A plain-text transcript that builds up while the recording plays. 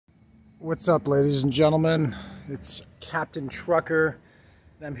What's up, ladies and gentlemen? It's Captain Trucker,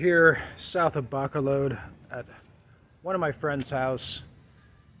 and I'm here south of Bacolod at one of my friend's house.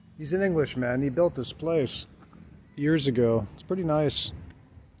 He's an Englishman. He built this place years ago. It's pretty nice,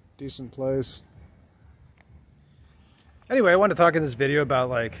 decent place. Anyway, I want to talk in this video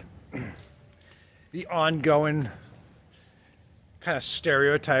about like the ongoing kind of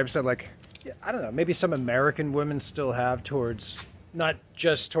stereotypes that, like, I don't know, maybe some American women still have towards, not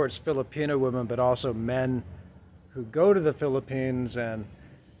just towards Filipino women, but also men who go to the Philippines and,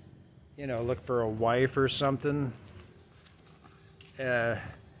 you know, look for a wife or something. So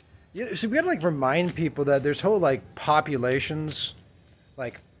we gotta like remind people that there's whole like populations of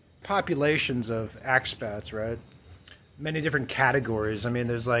expats, right? Many different categories. I mean,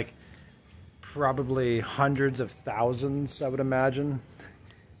 there's like probably hundreds of thousands, I would imagine.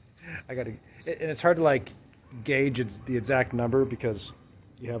 And it's hard to like gauge the exact number because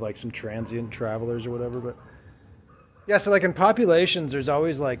you have like some transient travelers or whatever, but yeah, so like in populations there's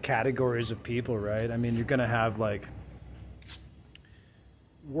always like categories of people, right? I mean, you're gonna have like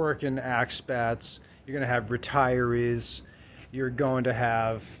working expats, you're gonna have retirees, you're going to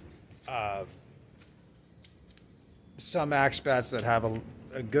have some expats that have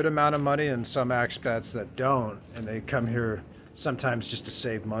a good amount of money and some expats that don't, and they come here sometimes just to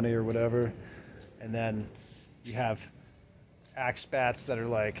save money or whatever. And then you have expats that are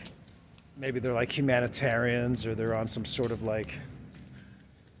like, maybe they're like humanitarians, or they're on some sort of like,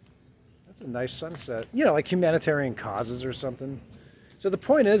 that's a nice sunset, you know, like humanitarian causes or something. So the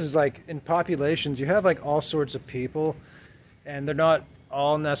point is like in populations you have like all sorts of people, and they're not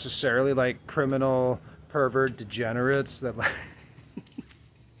all necessarily like criminal, pervert, degenerates that like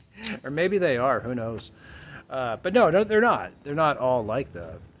or maybe they are, who knows. But no, they're not. They're not all like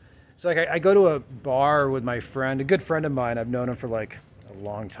that. So like I go to a bar with my friend, a good friend of mine. I've known him for like a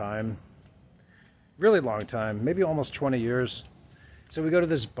long time, really long time, maybe almost 20 years. So we go to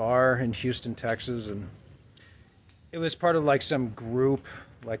this bar in Houston, Texas, and it was part of like some group,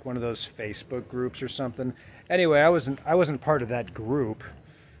 like one of those Facebook groups or something. Anyway, I wasn't part of that group,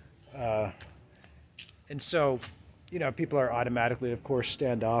 and so, you know, people are automatically, of course,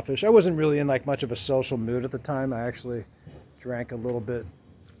 standoffish. I wasn't really in like much of a social mood at the time. I actually drank a little bit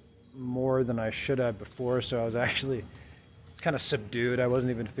more than I should have before, so I was actually kind of subdued. I wasn't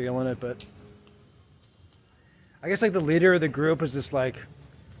even feeling it, but I guess like the leader of the group was this like,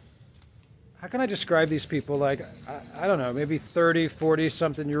 how can I describe these people? Like, I don't know, maybe 30, 40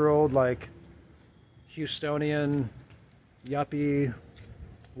 something year old, like Houstonian, yuppie,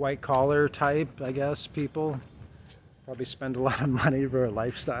 white collar type, I guess, people. Probably spend a lot of money for a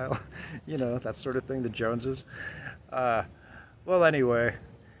lifestyle, you know, that sort of thing, the Joneses. Well, anyway,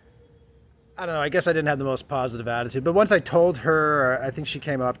 I don't know, I guess I didn't have the most positive attitude, but once I told her, I think she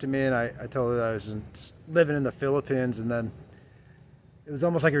came up to me and I told her that I was living in the Philippines, and then it was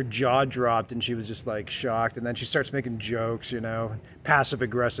almost like her jaw dropped and she was just like shocked, and then she starts making jokes, you know, passive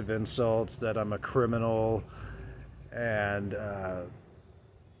aggressive insults that I'm a criminal, and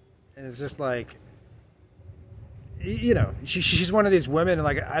it's just like, you know, she's one of these women, and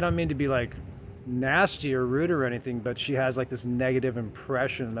like, I don't mean to be like nasty or rude or anything, but she has like this negative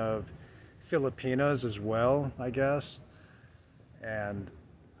impression of Filipinos as well, I guess. And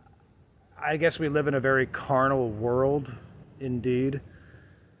I guess we live in a very carnal world indeed,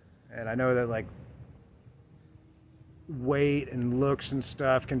 and I know that like weight and looks and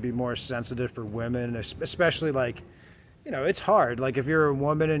stuff can be more sensitive for women, especially like, you know, it's hard, like if you're a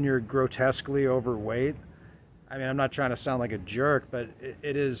woman and you're grotesquely overweight. I mean, I'm not trying to sound like a jerk, but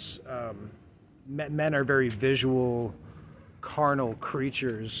it is, men are very visual, carnal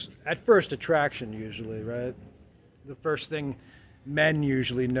creatures. At first attraction, usually, right? The first thing men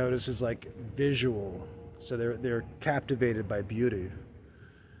usually notice is like visual. So they're captivated by beauty.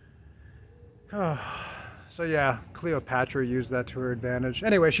 So yeah, Cleopatra used that to her advantage.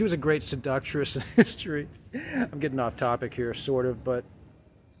 Anyway, she was a great seductress in history. I'm getting off topic here, sort of, but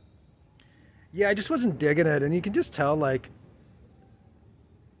yeah, I just wasn't digging it, and you can just tell, like,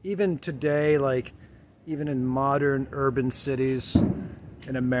 even today, like, even in modern urban cities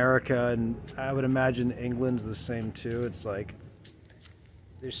in America, and I would imagine England's the same too, it's like,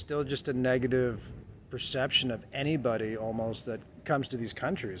 there's still just a negative perception of anybody, almost, that comes to these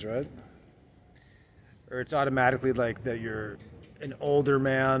countries, right? Or it's automatically like that you're an older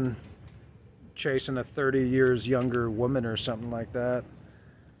man chasing a 30 years younger woman or something like that.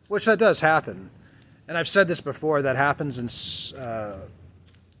 Which that does happen, and I've said this before, that happens in,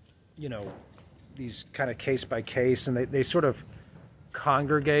 you know, these kind of case by case, and they sort of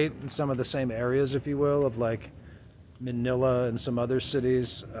congregate in some of the same areas, if you will, of like Manila and some other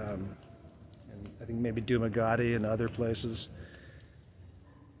cities. I think maybe Dumagati and other places.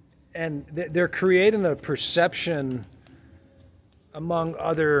 And they're creating a perception among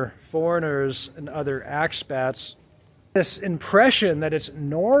other foreigners and other expats, this impression that it's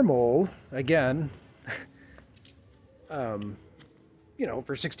normal, again, you know,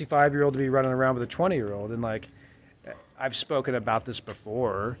 for a 65-year-old to be running around with a 20-year-old. And like, I've spoken about this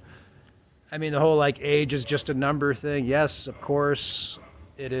before. I mean, the whole like age is just a number thing. Yes, of course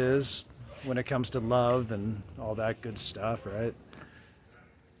it is when it comes to love and all that good stuff, right?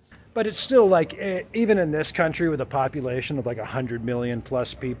 But it's still like, even in this country with a population of like 100 million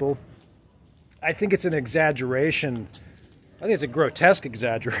plus people, I think it's an exaggeration. I think it's a grotesque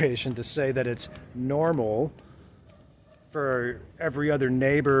exaggeration to say that it's normal for every other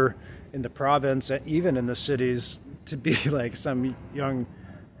neighbor in the province, even in the cities, to be like some young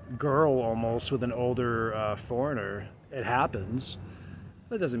girl almost with an older foreigner. It happens.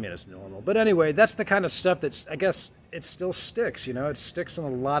 That doesn't mean it's normal. But anyway, that's the kind of stuff that's, I guess, it still sticks, you know? It sticks in a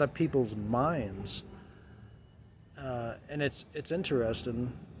lot of people's minds. And it's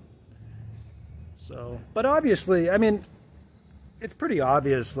interesting. So, but obviously, I mean, it's pretty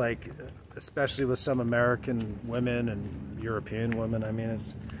obvious, like, especially with some American women and European women. I mean,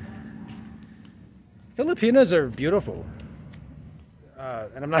 it's... Filipinas are beautiful.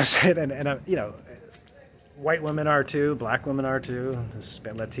 And I'm not saying, and you know, white women are too, black women are too,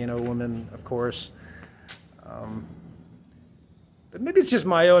 Latino women, of course. But maybe it's just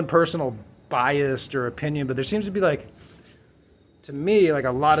my own personal bias or opinion, but there seems to be like, to me, like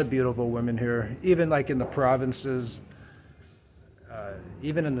a lot of beautiful women here, even like in the provinces,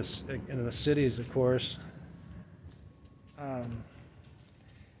 even in the cities, of course.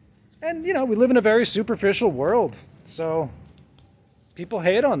 And you know, we live in a very superficial world, so people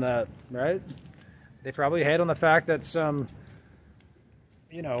hate on that, right? They probably hate on the fact that some,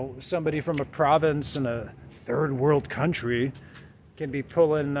 you know, somebody from a province in a third world country can be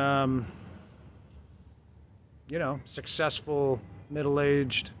pulling, you know, successful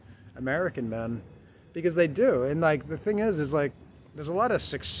middle-aged American men, because they do. And like the thing is like there's a lot of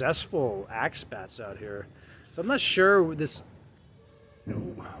successful expats out here. So I'm not sure this, you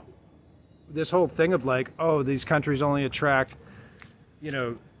know, this whole thing of like, oh, these countries only attract, you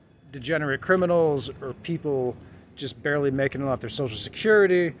know, degenerate criminals or people just barely making it off their Social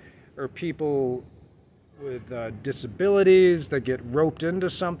Security, or people with disabilities that get roped into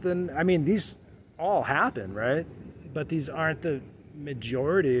something. I mean, these all happen, right? But these aren't the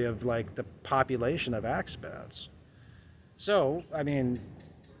majority of like the population of expats. So, I mean,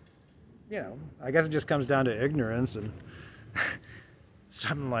 you know, I guess it just comes down to ignorance and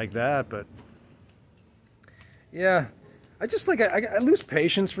something like that. But yeah, I just like, I lose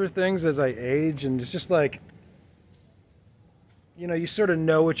patience for things as I age, and it's just like, you know, you sort of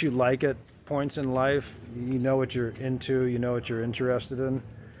know what you like at points in life. You know what you're into, you know what you're interested in.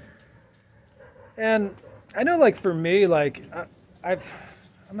 And I know, like, for me, like,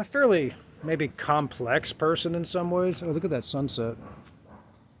 I'm a fairly maybe complex person in some ways. Oh, look at that sunset.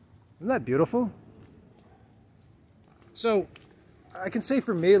 Isn't that beautiful? So I can say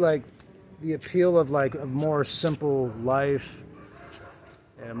for me, like, the appeal of like a more simple life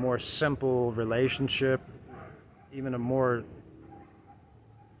and a more simple relationship, even a more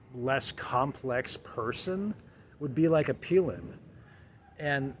less complex person, would be like appealing.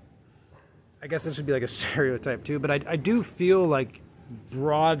 And I guess this would be like a stereotype too, but I do feel like,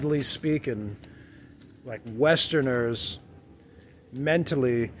 broadly speaking, like Westerners,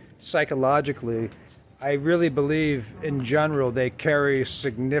 mentally, psychologically, I really believe in general they carry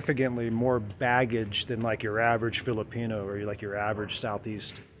significantly more baggage than like your average Filipino or like your average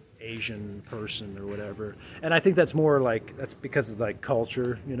Southeast Asian person or whatever. And I think that's more like, that's because of like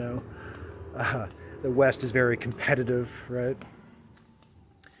culture, you know. The West is very competitive, right?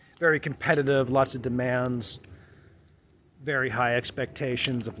 Very competitive, lots of demands, very high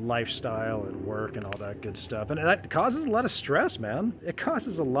expectations of lifestyle and work and all that good stuff. And that causes a lot of stress, man. It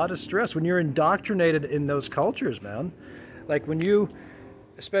causes a lot of stress when you're indoctrinated in those cultures, man. Like when you,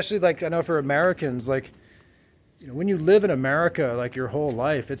 especially like I know for Americans, like, you know, when you live in America like your whole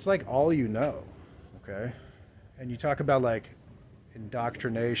life, it's like all you know, okay? And you talk about like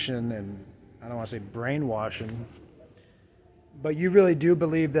indoctrination and I don't want to say brainwashing, but you really do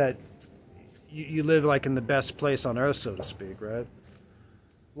believe that you live like in the best place on earth, so to speak, right?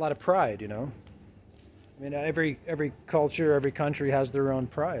 A lot of pride, you know? I mean, every culture, every country has their own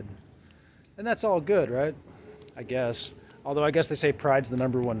pride. And that's all good, right? I guess. Although I guess they say pride's the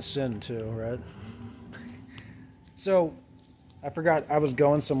 #1 sin too, right? So, I forgot I was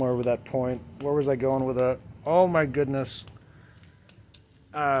going somewhere with that point. Where was I going with that? Oh my goodness.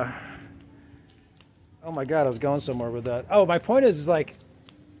 Oh my God, I was going somewhere with that. Oh, my point is like,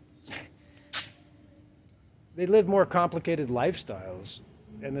 they live more complicated lifestyles,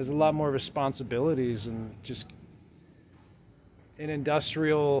 and there's a lot more responsibilities, and just in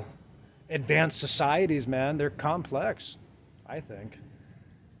industrial advanced societies, man, they're complex, I think.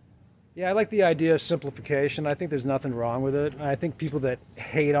 Yeah, I like the idea of simplification. I think there's nothing wrong with it. I think people that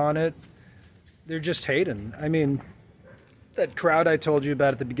hate on it, they're just hating. I mean, that crowd I told you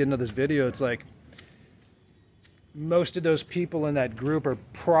about at the beginning of this video, it's like most of those people in that group are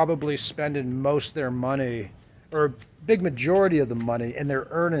probably spending most of their money, or a big majority of the money, and their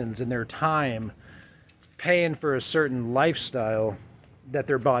earnings and their time paying for a certain lifestyle that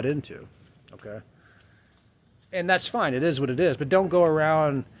they're bought into. Okay? And that's fine. It is what it is. But don't go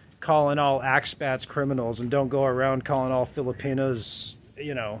around calling all expats criminals, and don't go around calling all Filipinos,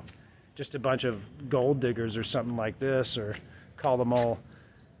 you know, just a bunch of gold diggers or something like this, or call them all,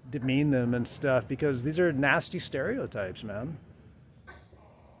 demean them and stuff, because these are nasty stereotypes, man.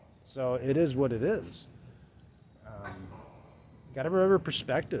 So it is what it is. Got to remember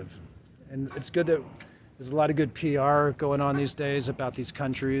perspective. And it's good that there's a lot of good PR going on these days about these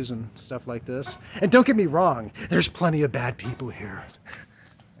countries and stuff like this. And don't get me wrong, there's plenty of bad people here.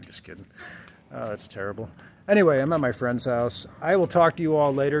 I'm just kidding. Oh, that's terrible. Anyway, I'm at my friend's house. I will talk to you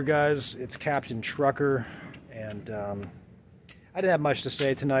all later, guys. It's Captain Trucker, and I didn't have much to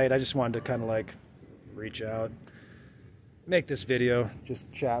say tonight. I just wanted to kind of like reach out, make this video, just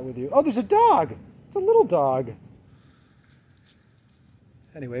chat with you. Oh, there's a dog. It's a little dog.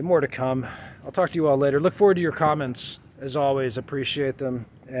 Anyway, more to come. I'll talk to you all later. Look forward to your comments. As always, appreciate them.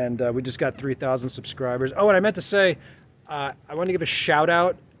 And we just got 3,000 subscribers. Oh, and I meant to say, I want to give a shout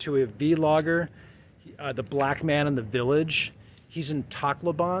out to a vlogger, the black man in the village. He's in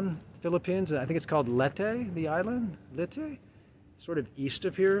Tacloban, Philippines, and I think it's called Leyte, the island. Leyte? Sort of east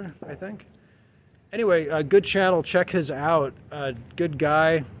of here, I think. Anyway, a good channel. Check his out. Good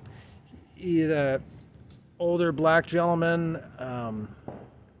guy. He's an older black gentleman.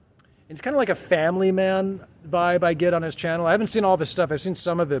 It's kind of like a family man vibe I get on his channel. I haven't seen all of his stuff. I've seen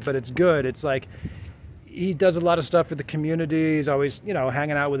some of it, but it's good. It's like he does a lot of stuff for the community. He's always, you know,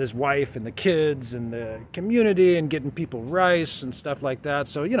 hanging out with his wife and the kids and the community and getting people rice and stuff like that.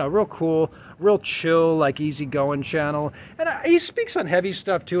 So, you know, real cool, real chill, like easygoing channel. And he speaks on heavy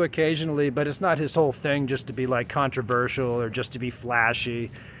stuff too occasionally, but it's not his whole thing just to be like controversial or just to be flashy.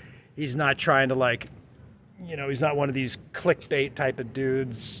 He's not trying to like, you know, he's not one of these clickbait type of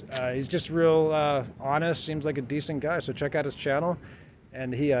dudes. He's just real honest, seems like a decent guy. So check out his channel.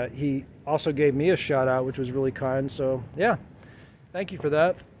 And he also gave me a shout out, which was really kind. So yeah, thank you for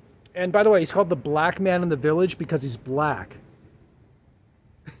that. And by the way, he's called the black man in the village because he's black.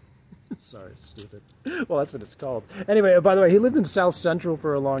 Sorry, it's stupid. Well, that's what it's called. Anyway, by the way, he lived in South Central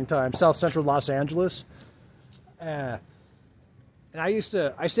for a long time. South Central Los Angeles. And I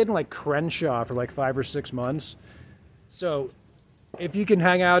stayed in like Crenshaw for like 5 or 6 months. So if you can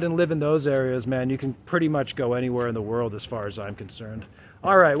hang out and live in those areas, man, you can pretty much go anywhere in the world as far as I'm concerned.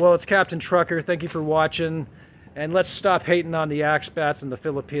 All right, well, it's Captain Trucker. Thank you for watching. And let's stop hating on the expats and the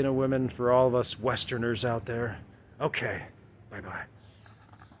Filipino women for all of us Westerners out there. Okay, bye-bye.